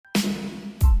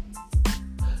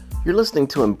You're listening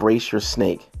to Embrace Your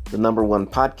Snake, the #1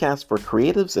 podcast for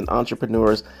creatives and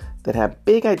entrepreneurs that have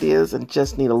big ideas and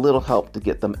just need a little help to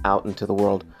get them out into the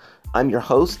world. I'm your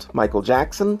host, Michael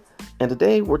Jackson, and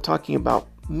today we're talking about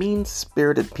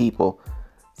mean-spirited people.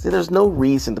 See, there's no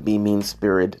reason to be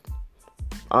mean-spirited.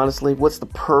 Honestly, what's the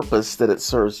purpose that it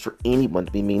serves for anyone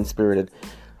to be mean-spirited?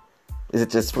 Is it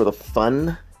just for the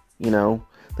fun,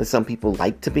 that some people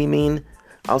like to be mean?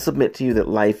 I'll submit to you that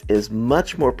life is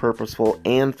much more purposeful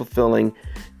and fulfilling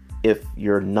if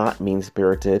you're not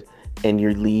mean-spirited and you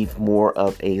leave more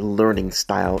of a learning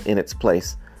style in its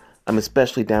place. I'm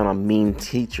especially down on mean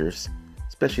teachers,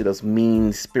 especially those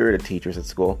mean-spirited teachers at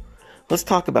school. Let's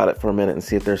talk about it for a minute and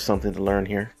see if there's something to learn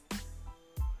here.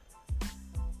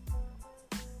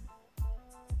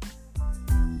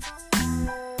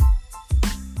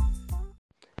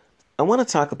 I want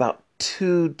to talk about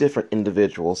two different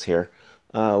individuals here.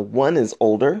 One is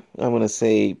older, I want to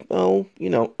say,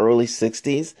 early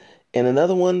 60s, and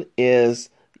another one is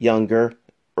younger,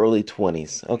 early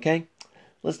 20s, okay?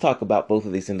 Let's talk about both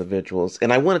of these individuals,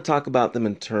 and I want to talk about them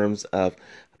in terms of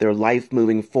their life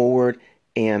moving forward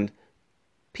and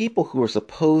people who are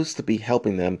supposed to be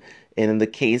helping them, and in the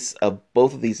case of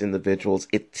both of these individuals,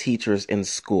 it's teachers in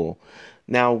school.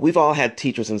 Now, we've all had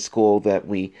teachers in school that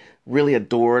we really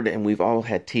adored, and we've all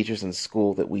had teachers in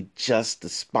school that we just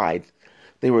despised.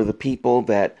 They were the people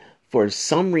that, for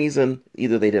some reason,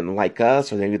 either they didn't like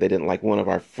us, or maybe they didn't like one of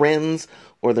our friends,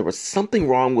 or there was something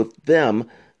wrong with them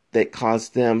that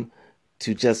caused them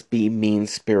to just be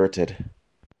mean-spirited.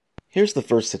 Here's the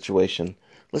first situation.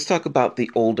 Let's talk about the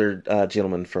older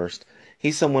gentleman first.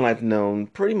 He's someone I've known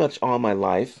pretty much all my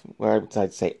life, well,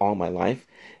 I'd say all my life,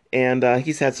 and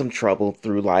he's had some trouble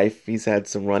through life. He's had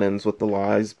some run-ins with the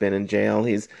law. He's been in jail.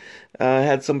 He's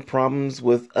had some problems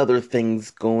with other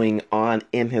things going on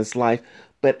in his life.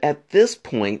 But at this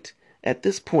point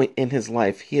in his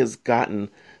life, he has gotten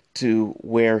to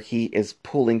where he is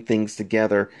pulling things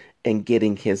together and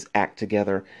getting his act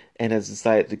together, and has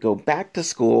decided to go back to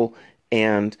school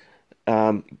and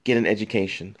get an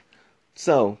education.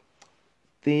 So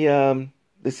the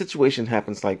situation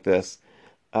happens like this.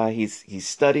 He's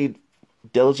studied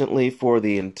diligently for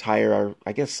the entire,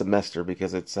 I guess, semester,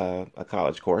 because it's a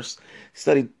college course.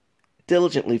 Studied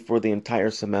diligently for the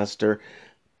entire semester.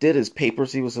 Did his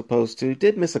papers he was supposed to.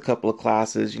 Did miss a couple of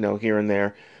classes, here and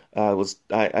there.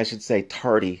 I should say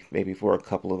tardy maybe for a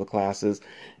couple of the classes,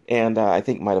 and I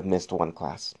think might have missed one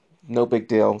class. No big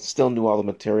deal. Still knew all the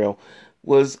material.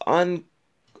 Was on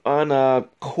a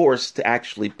course to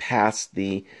actually pass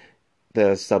the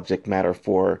subject matter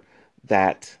for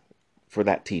that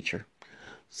teacher.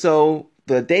 So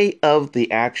the day of the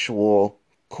actual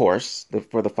course,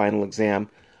 for the final exam,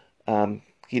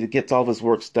 he gets all of his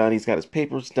works done. He's got his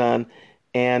papers done,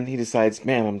 and he decides,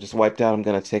 man, I'm just wiped out. I'm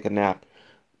going to take a nap.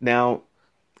 Now,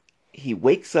 he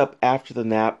wakes up after the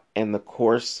nap, and the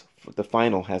course, the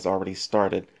final, has already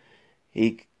started.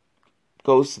 He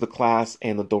goes to the class,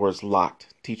 and the door is locked.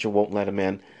 Teacher won't let him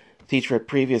in. Teacher had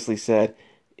previously said,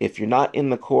 if you're not in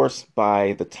the course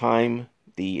by the time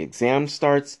the exam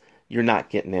starts, you're not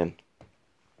getting in.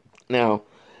 Now,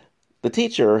 the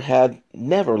teacher had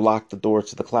never locked the door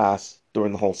to the class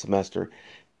during the whole semester.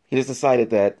 He just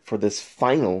decided that for this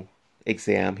final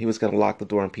exam, he was going to lock the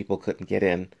door and people couldn't get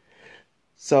in.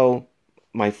 So,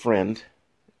 my friend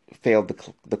failed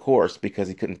the course because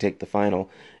he couldn't take the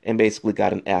final and basically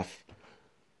got an F.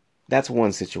 That's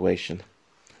one situation.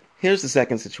 Here's the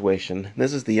second situation.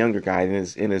 This is the younger guy in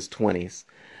his 20s.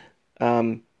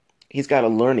 He's got a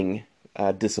learning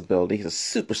disability. He's a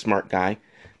super smart guy.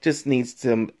 Just needs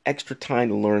some extra time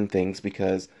to learn things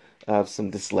because of some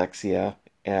dyslexia.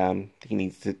 He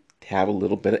needs to have a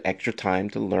little bit of extra time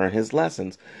to learn his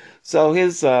lessons. So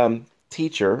his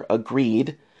teacher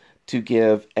agreed to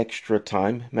give extra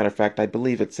time. Matter of fact, I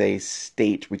believe it's a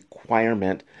state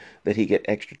requirement that he get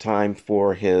extra time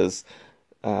for his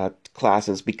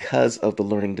classes because of the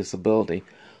learning disability.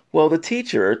 Well, the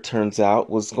teacher, it turns out,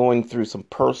 was going through some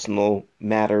personal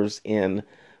matters in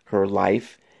her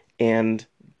life and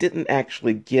didn't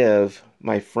actually give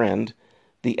my friend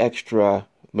the extra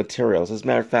materials. As a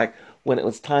matter of fact, when it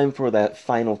was time for that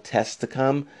final test to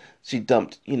come, she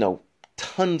dumped,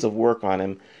 tons of work on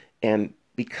him, and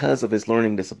because of his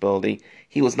learning disability,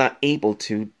 he was not able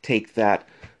to take that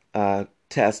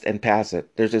test and pass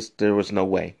it. There was no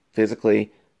way.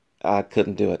 Physically,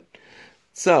 couldn't do it.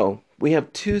 So, we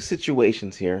have two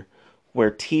situations here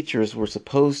where teachers were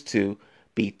supposed to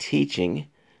be teaching.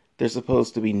 They're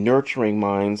supposed to be nurturing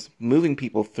minds, moving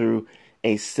people through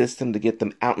a system to get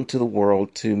them out into the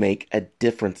world to make a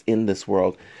difference in this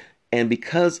world. And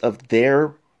because of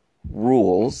their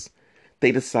rules,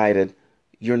 They decided,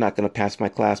 you're not going to pass my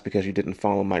class because you didn't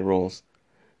follow my rules.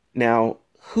 Now,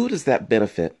 who does that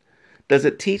benefit? Does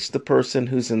it teach the person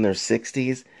who's in their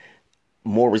 60s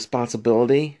more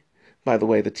responsibility? By the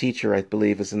way, the teacher, I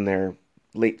believe, is in their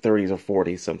late 30s or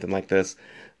 40s, something like this.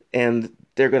 And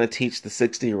they're going to teach the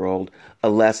 60-year-old a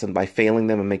lesson by failing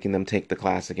them and making them take the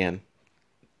class again.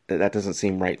 That doesn't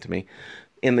seem right to me.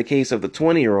 In the case of the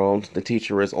 20-year-old, the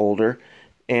teacher is older,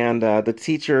 and the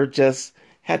teacher just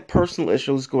had personal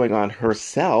issues going on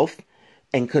herself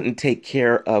and couldn't take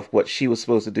care of what she was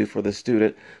supposed to do for the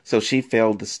student, so she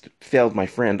failed my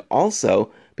friend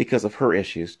also because of her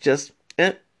issues. Just,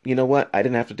 you know what? I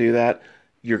didn't have to do that.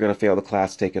 You're going to fail the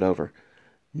class. Take it over.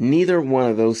 Neither one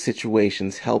of those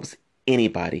situations helps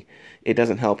anybody. It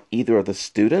doesn't help either of the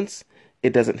students.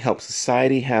 It doesn't help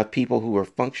society have people who are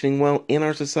functioning well in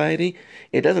our society.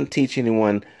 It doesn't teach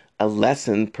anyone a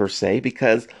lesson per se,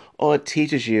 because all it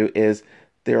teaches you is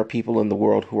there are people in the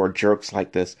world who are jerks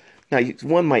like this. Now,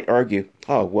 one might argue,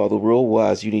 oh, well, the rule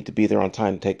was you need to be there on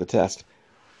time to take the test.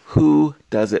 Who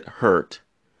does it hurt?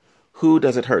 Who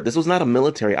does it hurt? This was not a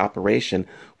military operation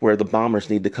where the bombers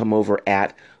need to come over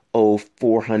at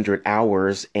 400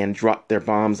 hours and drop their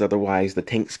bombs, otherwise the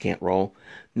tanks can't roll.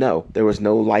 No, there was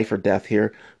no life or death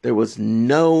here. There was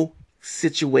no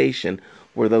situation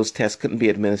where those tests couldn't be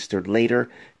administered later,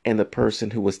 and the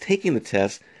person who was taking the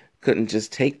test couldn't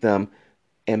just take them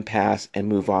and pass and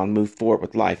move on, move forward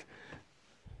with life.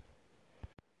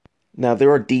 Now,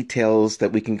 there are details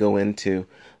that we can go into,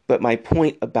 but my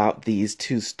point about these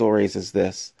two stories is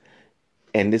this,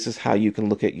 and this is how you can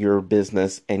look at your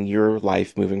business and your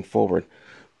life moving forward.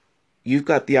 You've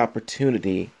got the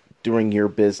opportunity during your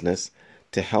business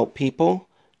to help people,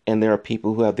 and there are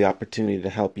people who have the opportunity to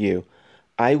help you.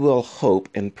 I will hope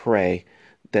and pray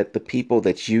that the people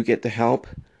that you get to help,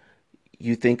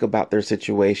 you think about their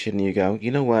situation and you go,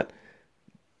 you know what?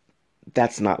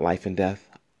 That's not life and death.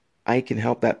 I can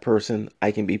help that person.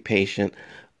 I can be patient.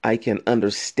 I can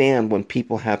understand when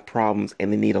people have problems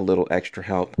and they need a little extra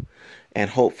help.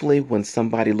 And hopefully when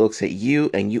somebody looks at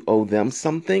you and you owe them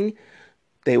something,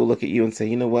 they will look at you and say,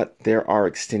 you know what? There are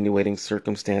extenuating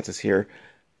circumstances here.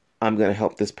 I'm going to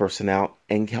help this person out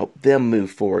and help them move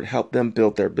forward, help them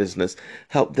build their business,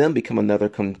 help them become another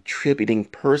contributing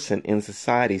person in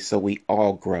society so we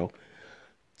all grow.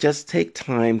 Just take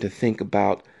time to think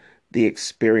about the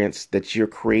experience that you're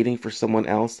creating for someone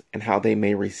else and how they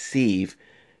may receive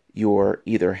your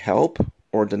either help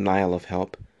or denial of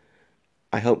help.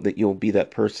 I hope that you'll be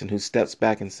that person who steps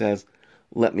back and says,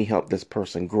 let me help this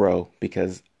person grow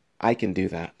because I can do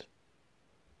that.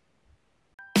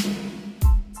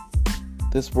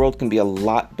 This world can be a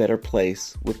lot better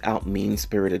place without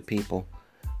mean-spirited people.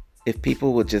 If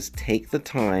people would just take the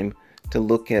time to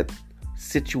look at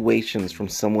situations from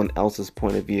someone else's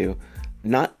point of view.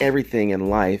 Not everything in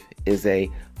life is a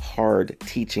hard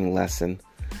teaching lesson.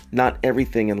 Not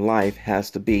everything in life has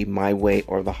to be my way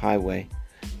or the highway.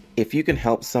 If you can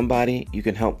help somebody, you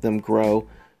can help them grow.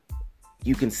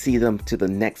 You can see them to the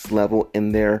next level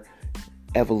in their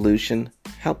evolution.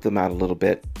 Help them out a little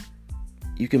bit.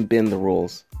 You can bend the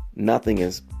rules. Nothing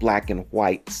is black and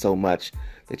white so much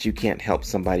that you can't help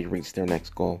somebody reach their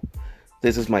next goal.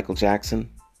 This is Michael Jackson.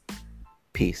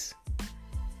 Peace.